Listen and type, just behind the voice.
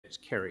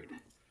That's carried.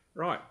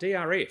 Right,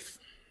 DRF.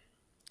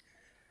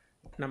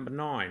 Number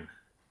 9.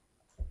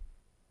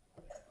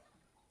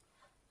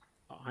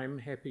 I'm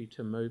happy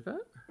to move it.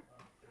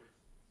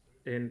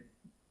 And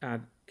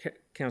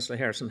Councillor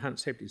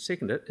Harrison-Hunt's happy to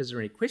second it. Is there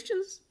any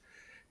questions?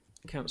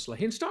 Councillor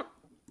Henstock.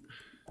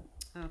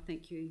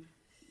 Thank you.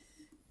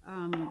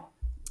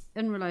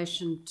 In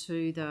relation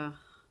to the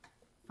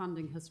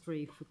funding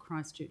history for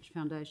Christchurch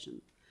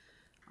Foundation,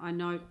 I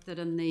note that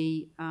in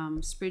the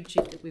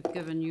spreadsheet that we've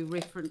given, you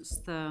reference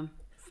the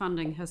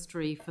funding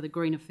history for the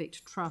Green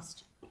Effect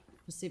Trust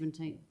for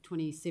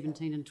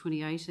 2017 and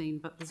 2018,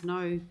 but there's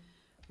no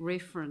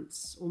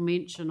reference or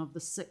mention of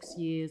the 6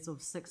 years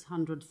of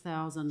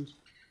 600,000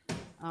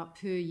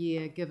 per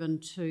year given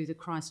to the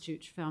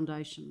Christchurch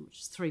Foundation, which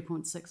is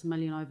 3.6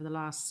 million over the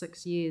last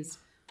 6 years.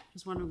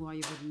 Just wondering why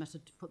you've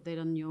omitted to put that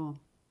in your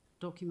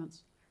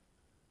documents.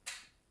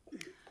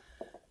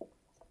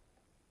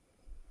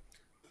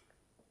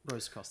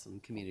 Rose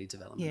Costin, Community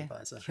Development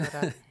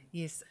Advisor.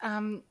 Yes.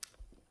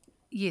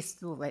 Yes,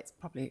 well, that's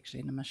probably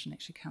actually an omission,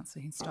 actually,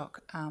 Councillor Henstock.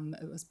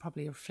 It was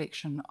probably a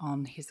reflection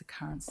on here's the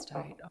current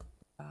state of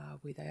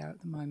where they are at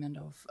the moment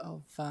of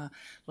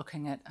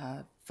looking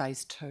at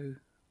phase 2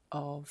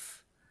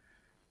 of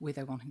where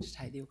they're wanting to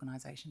take the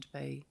organisation to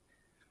be.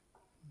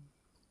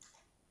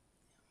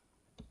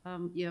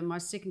 My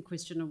second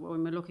question,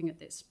 when we're looking at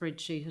that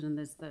spreadsheet and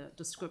there's the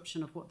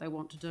description of what they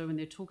want to do, and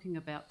they're talking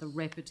about the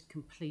rapid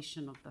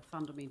completion of the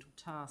fundamental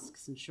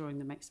tasks, ensuring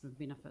the maximum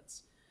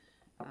benefits,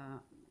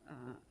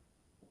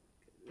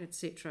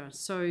 etc.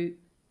 So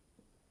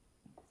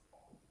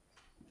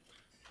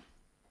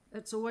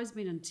it's always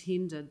been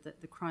intended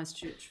that the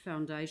Christchurch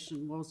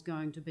Foundation was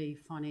going to be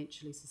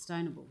financially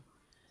sustainable,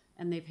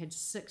 and they've had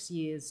 6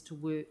 years to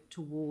work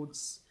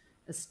towards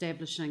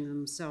establishing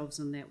themselves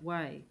in that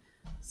way.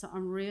 So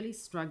I'm really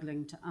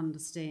struggling to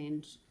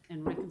understand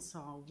and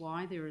reconcile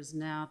why there is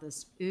now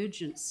this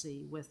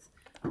urgency with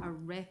a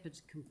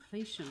rapid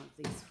completion of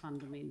these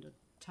fundamental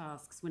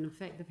tasks, when in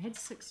fact they've had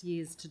 6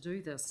 years to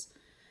do this.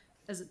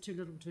 Is it too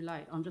little too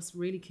late? I'm just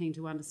really keen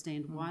to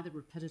understand why the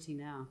rapidity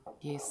now.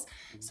 Yes.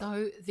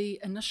 So the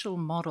initial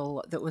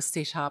model that was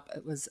set up,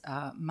 it was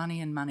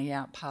money in, money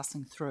out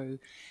passing through,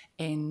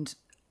 and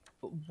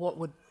what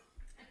would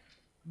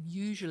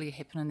usually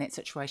happen in that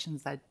situation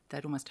is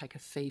they'd almost take a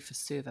fee for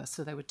service.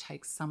 So they would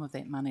take some of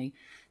that money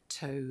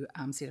to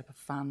set up a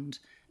fund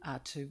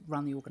to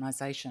run the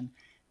organisation.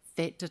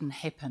 That didn't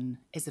happen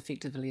as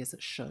effectively as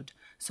it should.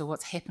 So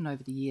what's happened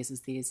over the years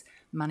is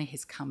money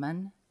has come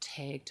in,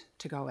 tagged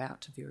to go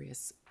out to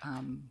various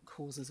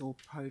causes or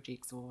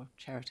projects or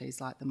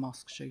charities like the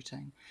mosque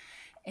shooting,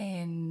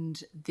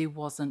 and there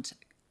wasn't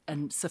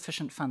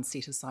sufficient funds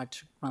set aside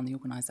to run the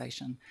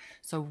organisation.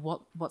 So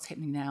what's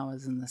happening now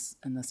is in this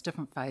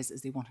different phase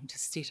is they're wanting to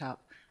set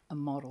up a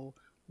model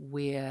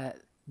where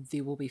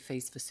there will be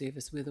fees for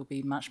service, where there'll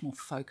be much more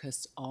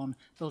focus on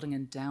building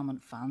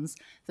endowment funds.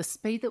 The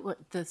speed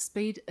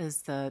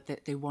is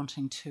that they're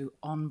wanting to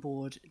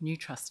onboard new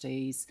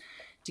trustees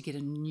to get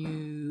a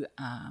new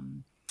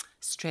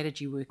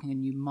strategy working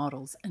and new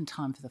models in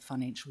time for the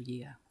financial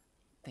year.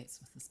 That's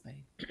with the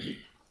speed.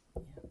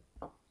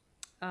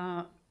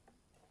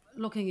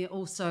 Looking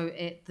also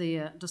at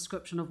the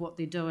description of what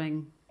they're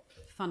doing,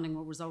 funding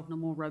will result in a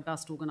more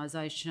robust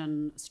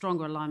organisation,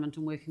 stronger alignment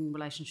and working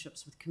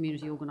relationships with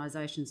community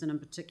organisations, and in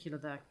particular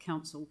the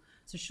council.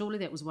 So surely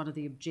that was one of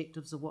the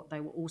objectives of what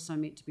they were also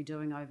meant to be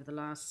doing over the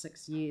last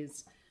 6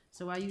 years.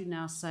 So are you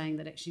now saying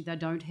that actually they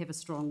don't have a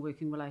strong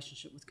working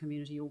relationship with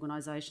community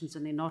organisations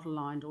and they're not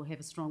aligned or have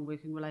a strong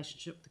working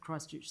relationship with the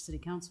Christchurch City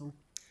Council?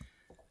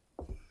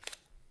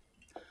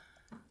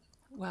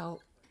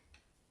 Well,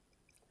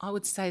 I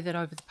would say that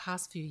over the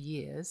past few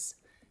years,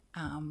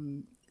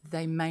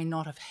 they may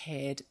not have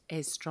had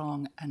as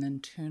strong an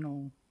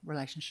internal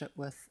relationship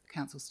with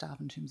council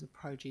staff in terms of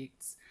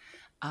projects.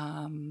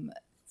 I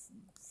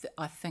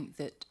think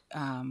that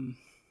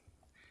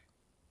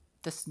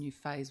this new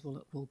phase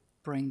will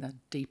bring the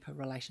deeper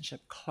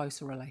relationship,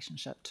 closer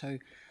relationship to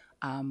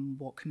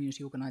what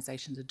community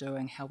organisations are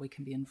doing, how we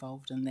can be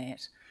involved in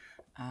that.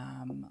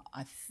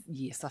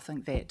 Yes, I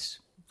think that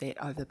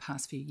over the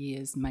past few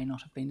years may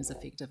not have been as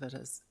effective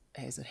as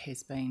it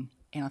has been.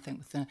 And I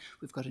think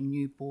we've got a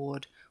new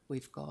board,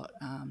 we've got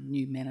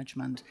new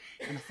management,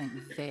 and I think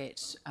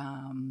that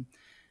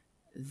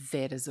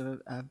is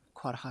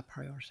quite a high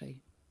priority,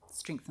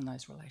 strengthen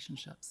those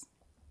relationships.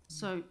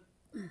 So,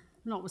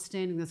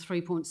 notwithstanding the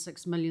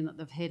 3.6 million that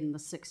they've had in the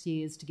 6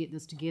 years to get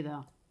this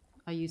together,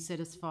 are you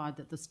satisfied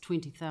that this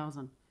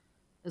 20,000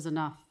 is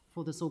enough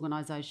for this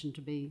organisation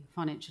to be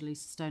financially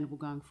sustainable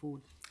going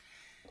forward?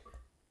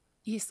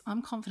 Yes,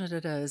 I'm confident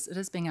it is. It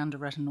is being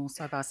underwritten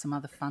also by some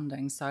other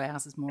funding, so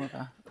ours is more of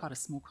quite a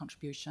small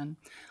contribution.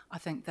 I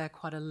think they're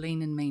quite a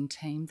lean and mean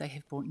team. They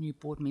have brought new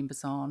board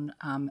members on.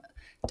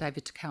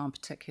 David Takau in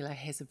particular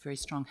has a very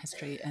strong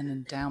history in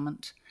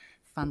endowment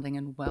funding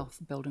and wealth,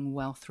 building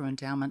wealth through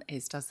endowment,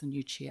 as does the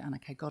new chair,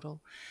 Anake Goddell.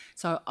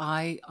 So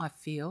I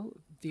feel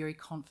very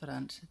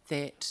confident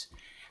that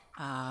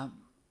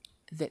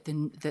that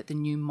the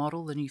new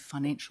model, the new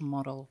financial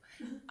model,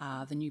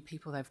 the new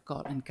people they've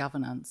got in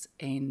governance,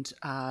 and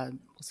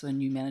also a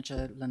new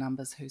manager,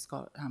 Lanumbers, who's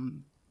got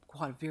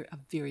quite a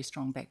very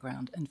strong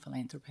background in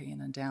philanthropy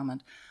and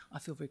endowment. I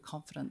feel very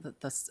confident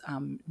that this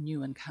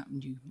new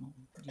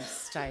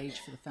stage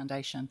for the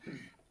foundation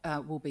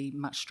will be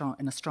much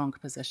in a stronger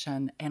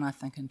position, and I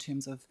think in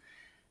terms of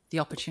the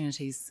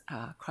opportunities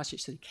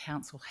Christchurch City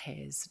Council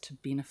has to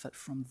benefit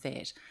from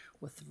that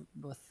with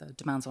the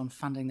demands on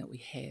funding that we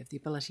have, the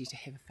ability to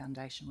have a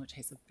foundation which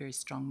has a very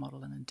strong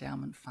model in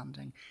endowment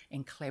funding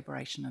and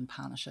collaboration and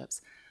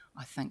partnerships.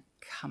 I think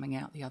coming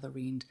out the other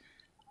end,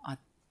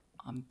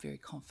 I'm very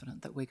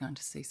confident that we're going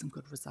to see some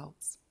good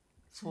results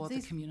for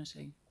the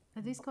community.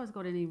 Have these guys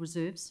got any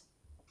reserves?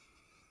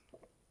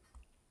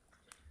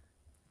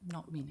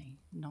 Not many,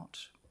 not.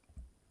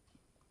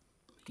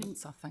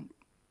 I think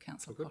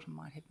Councillor Cotton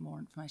might have more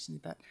information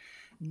there,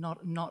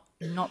 but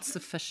not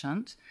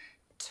sufficient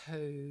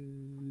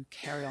to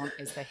carry on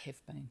as they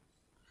have been.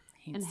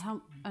 Hence,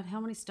 And how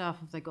many staff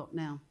have they got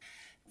now?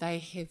 they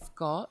have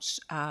got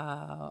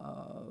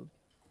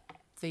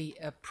the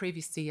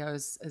previous CEO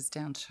is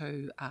down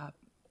to about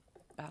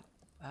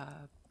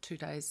 2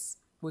 days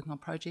working on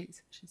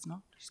projects. She's not.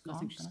 She's gone. I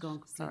think she's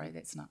gone. Sorry,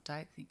 that's an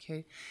update. Thank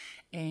you.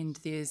 And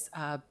there's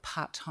a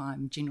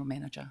part-time general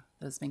manager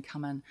that has been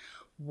come in.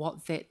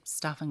 What that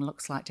staffing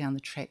looks like down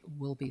the track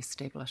will be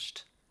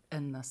established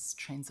in this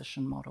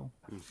transition model.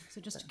 So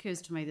it just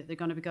occurs to me that they're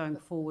going to be going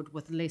forward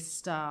with less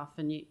staff,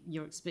 and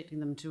you're expecting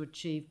them to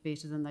achieve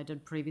better than they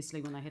did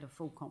previously when they had a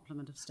full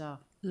complement of staff.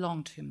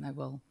 Long term they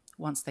will,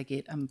 once they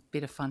get a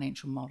better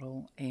financial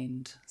model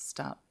and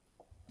start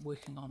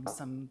working on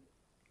some...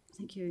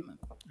 Thank you.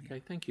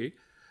 Okay, thank you.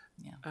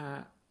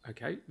 Yeah.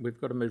 Okay, we've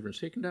got a mover and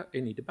seconder.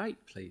 Any debate,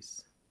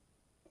 please?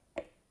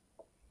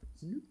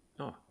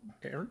 Oh,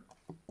 Aaron?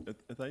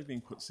 Are they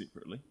being put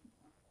separately?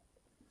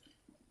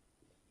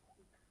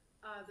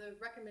 The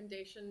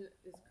recommendation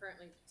is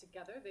currently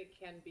together. They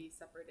can be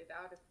separated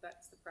out if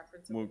that's the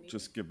preference of Well, the meeting.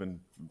 just given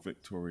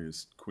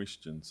Victoria's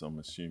questions, I'm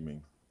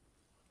assuming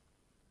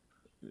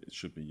it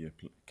should be, yeah.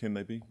 Can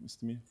they be,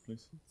 Mr. Mayor,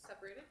 please?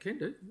 Separated? Can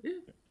do, yeah.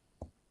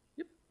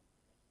 Yep.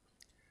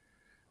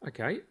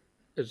 Okay,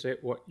 is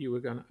that what you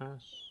were going to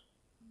ask,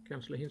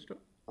 Councillor Henstock?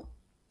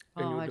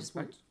 I just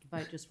want to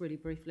debate just really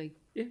briefly.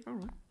 Yeah, all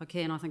right.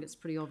 Okay, and I think it's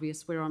pretty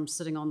obvious where I'm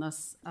sitting on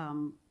this.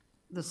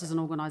 This is an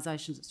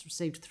organisation that's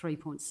received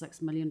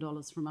 $3.6 million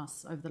from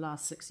us over the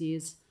last 6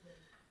 years.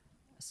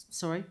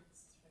 Sorry?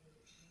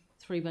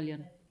 3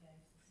 billion.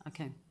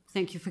 Okay,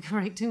 thank you for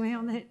correcting me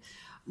on that.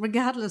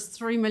 Regardless,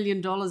 $3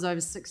 million over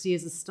 6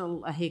 years is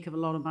still a heck of a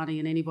lot of money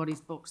in anybody's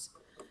books.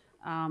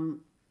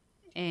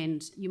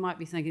 And you might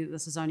be thinking that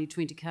this is only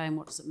 20k and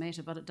what does it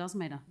matter? But it does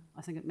matter.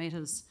 I think it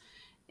matters.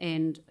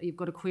 And you've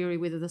got to query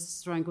whether this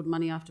is throwing good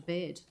money after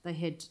bad. They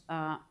had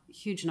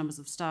huge numbers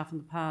of staff in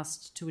the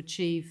past to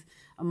achieve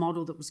a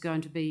model that was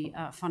going to be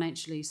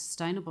financially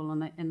sustainable,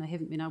 and they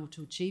haven't been able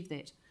to achieve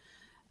that.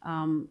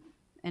 And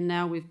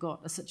now we've got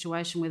a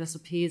situation where this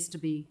appears to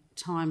be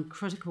time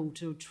critical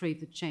to achieve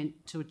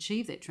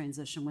that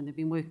transition when they've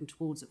been working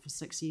towards it for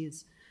 6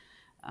 years.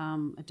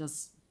 It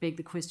does beg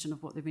the question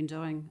of what they've been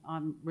doing.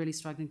 I'm really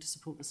struggling to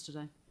support this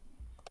today.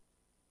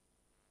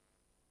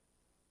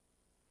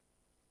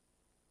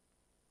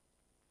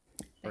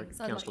 Thanks.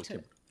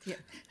 Councillor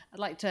I'd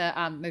like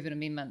to move an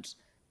amendment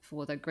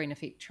for the Green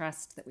Effect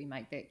Trust that we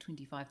make back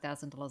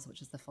 $25,000,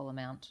 which is the full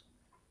amount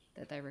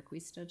that they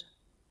requested.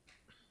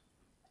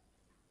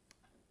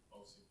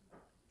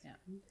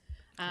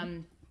 Yeah.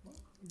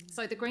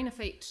 So the Green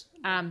Effect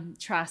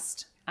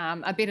Trust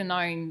are better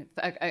known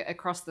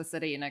across the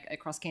city and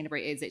across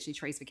Canterbury as actually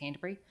Trees for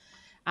Canterbury.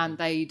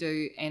 They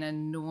do an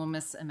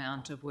enormous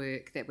amount of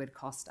work that would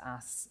cost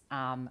us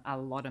a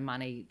lot of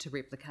money to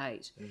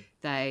replicate.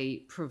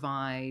 They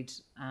provide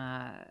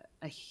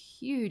a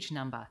huge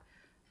number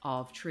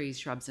of trees,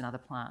 shrubs and other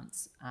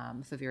plants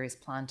for various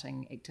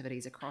planting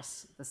activities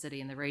across the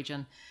city and the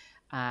region.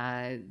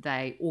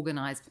 They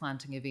organise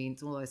planting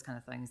events, all those kind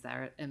of things.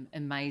 They're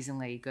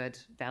amazingly good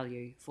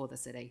value for the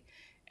city.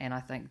 And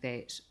I think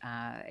that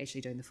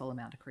actually doing the full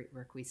amount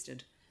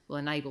requested will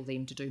enable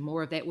them to do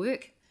more of that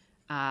work.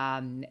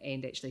 And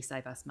actually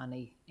save us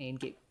money and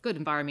get good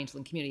environmental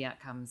and community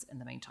outcomes in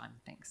the meantime.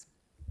 Thanks.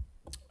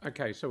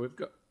 Okay, so we've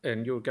got,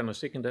 and you're going to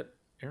second it,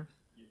 Aaron?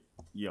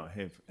 Yeah, I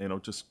have, and I'll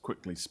just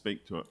quickly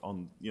speak to it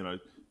on,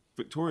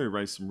 Victoria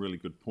raised some really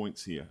good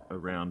points here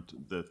around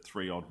the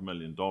 $3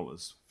 million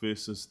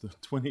versus the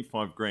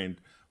 25 grand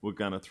we're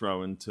going to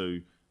throw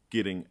into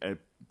getting a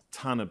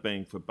ton of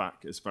bang for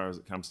buck as far as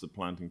it comes to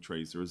planting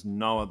trees. There is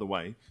no other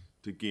way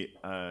to get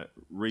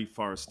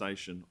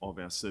reforestation of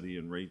our city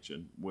and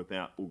region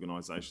without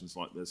organisations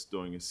like this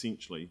doing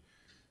essentially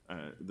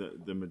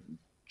the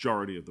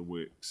majority of the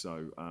work.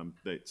 So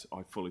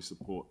I fully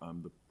support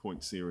the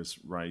point Sarah's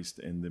raised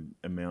and the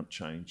amount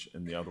change,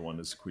 and the other one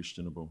is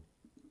questionable.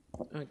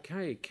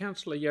 Okay,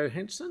 Councillor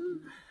Johansson.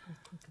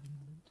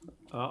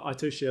 I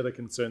too share the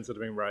concerns that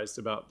have been raised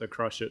about the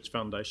Christchurch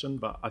Foundation,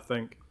 but I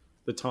think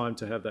the time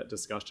to have that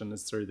discussion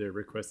is through their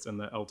request in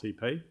the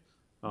LTP.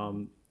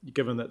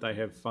 Given that they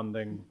have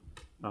funding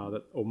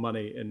or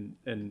money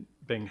in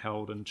being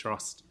held in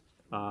trust,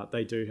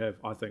 they do have,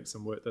 I think,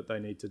 some work that they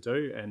need to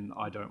do, and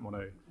I don't want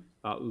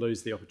to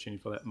lose the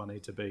opportunity for that money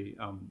to be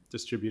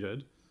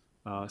distributed.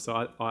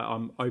 So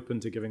I'm open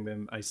to giving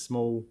them a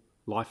small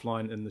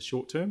lifeline in the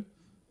short term,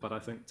 but I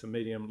think to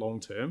medium long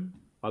term,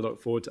 I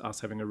look forward to us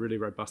having a really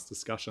robust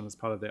discussion as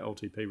part of that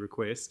LTP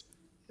request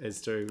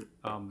as to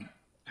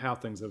how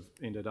things have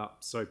ended up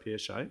so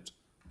pear-shaped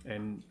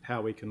and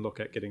how we can look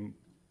at getting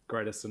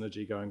greater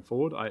synergy going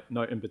forward. I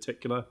note in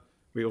particular,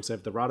 we also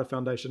have the Rata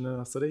Foundation in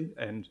our city,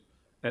 and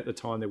at the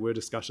time there were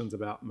discussions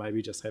about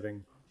maybe just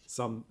having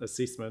some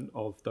assessment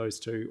of those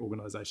two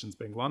organisations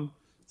being one.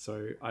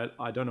 So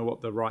I don't know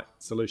what the right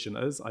solution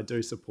is. I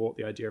do support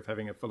the idea of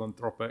having a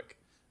philanthropic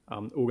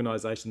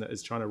organisation that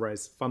is trying to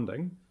raise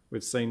funding.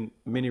 We've seen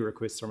many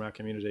requests from our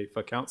community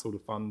for council to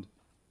fund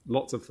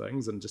lots of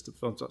things, and just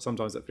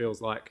sometimes it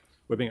feels like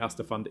we're being asked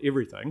to fund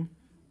everything.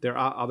 There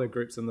are other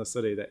groups in the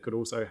city that could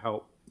also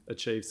help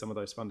achieve some of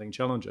those funding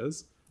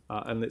challenges,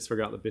 and let's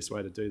figure out the best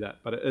way to do that.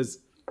 But it is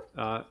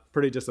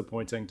pretty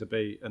disappointing to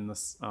be in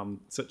this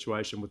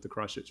situation with the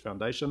Christchurch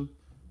Foundation,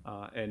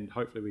 and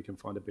hopefully we can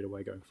find a better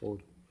way going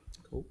forward.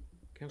 Cool.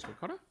 Councillor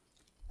Cotter?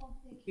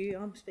 Thank you.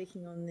 I'm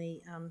speaking on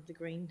the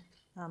Green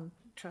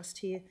Trust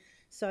here.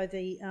 So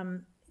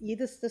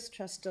this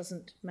trust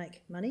doesn't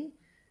make money.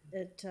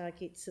 It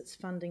gets its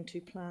funding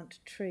to plant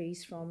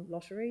trees from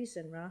lotteries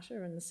and Rata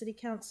and the City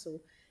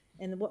Council.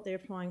 And what they're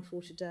applying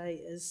for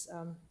today is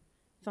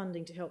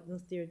funding to help them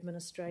with their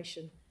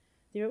administration.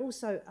 There are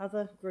also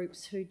other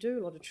groups who do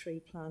a lot of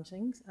tree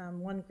plantings.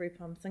 One group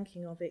I'm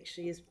thinking of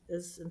actually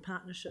is in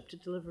partnership to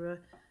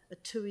deliver a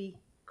tui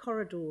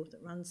corridor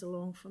that runs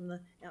along from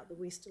out the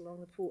west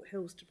along the Port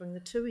Hills to bring the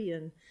tui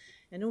in.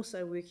 And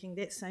also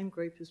that same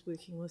group is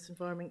working with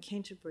Environment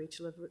Canterbury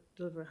to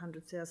deliver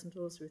 $100,000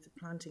 worth of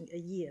planting a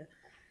year.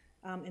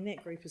 And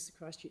that group is the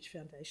Christchurch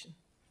Foundation.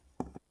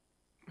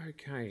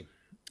 Okay,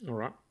 all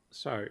right.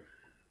 So,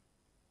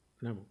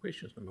 no more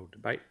questions, no more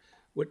debate.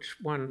 Which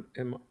one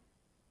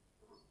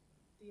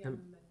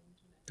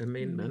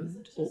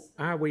amendment? Or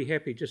are we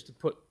happy just to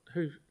put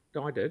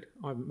I did?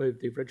 I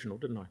moved the original,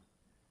 didn't I?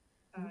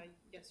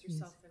 Yes,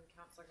 yourself and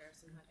Councillor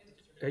Harrison.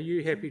 Are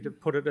you happy to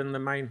put it in the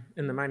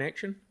main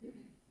action?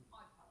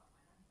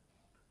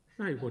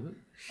 No, you wouldn't.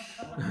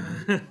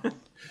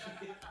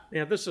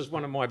 Now, this is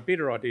one of my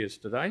better ideas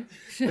today.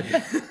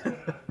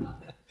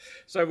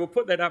 So we'll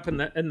put that up in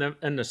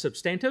the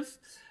substantive.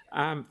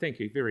 Thank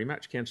you very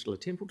much, Councillor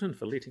Templeton,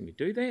 for letting me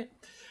do that.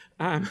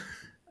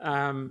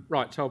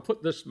 Right, so I'll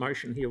put this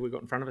motion here we've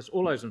got in front of us.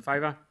 All those in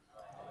favour?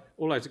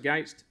 All those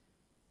against?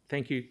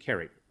 Thank you,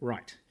 carried.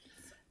 Right.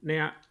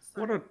 Now,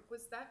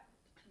 was that,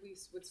 we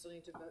would still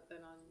need to vote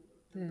then on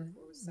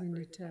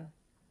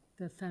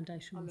the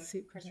foundation on was the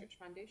separate. Christchurch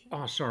Foundation?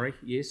 Oh, sorry,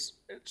 yes.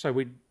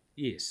 So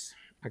yes.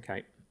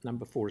 Okay,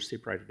 number 4 is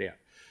separated out.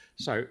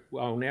 So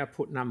I'll now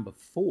put number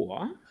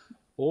 4.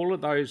 All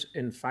of those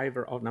in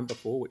favour of number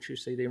 4, which you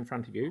see there in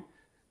front of you,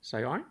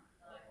 say aye.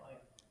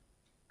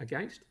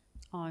 Against?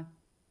 Aye.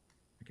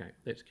 Okay,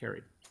 that's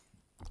carried.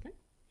 Okay,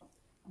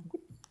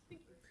 good.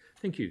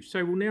 Thank you.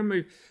 So we'll now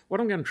move. What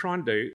I'm going to try and do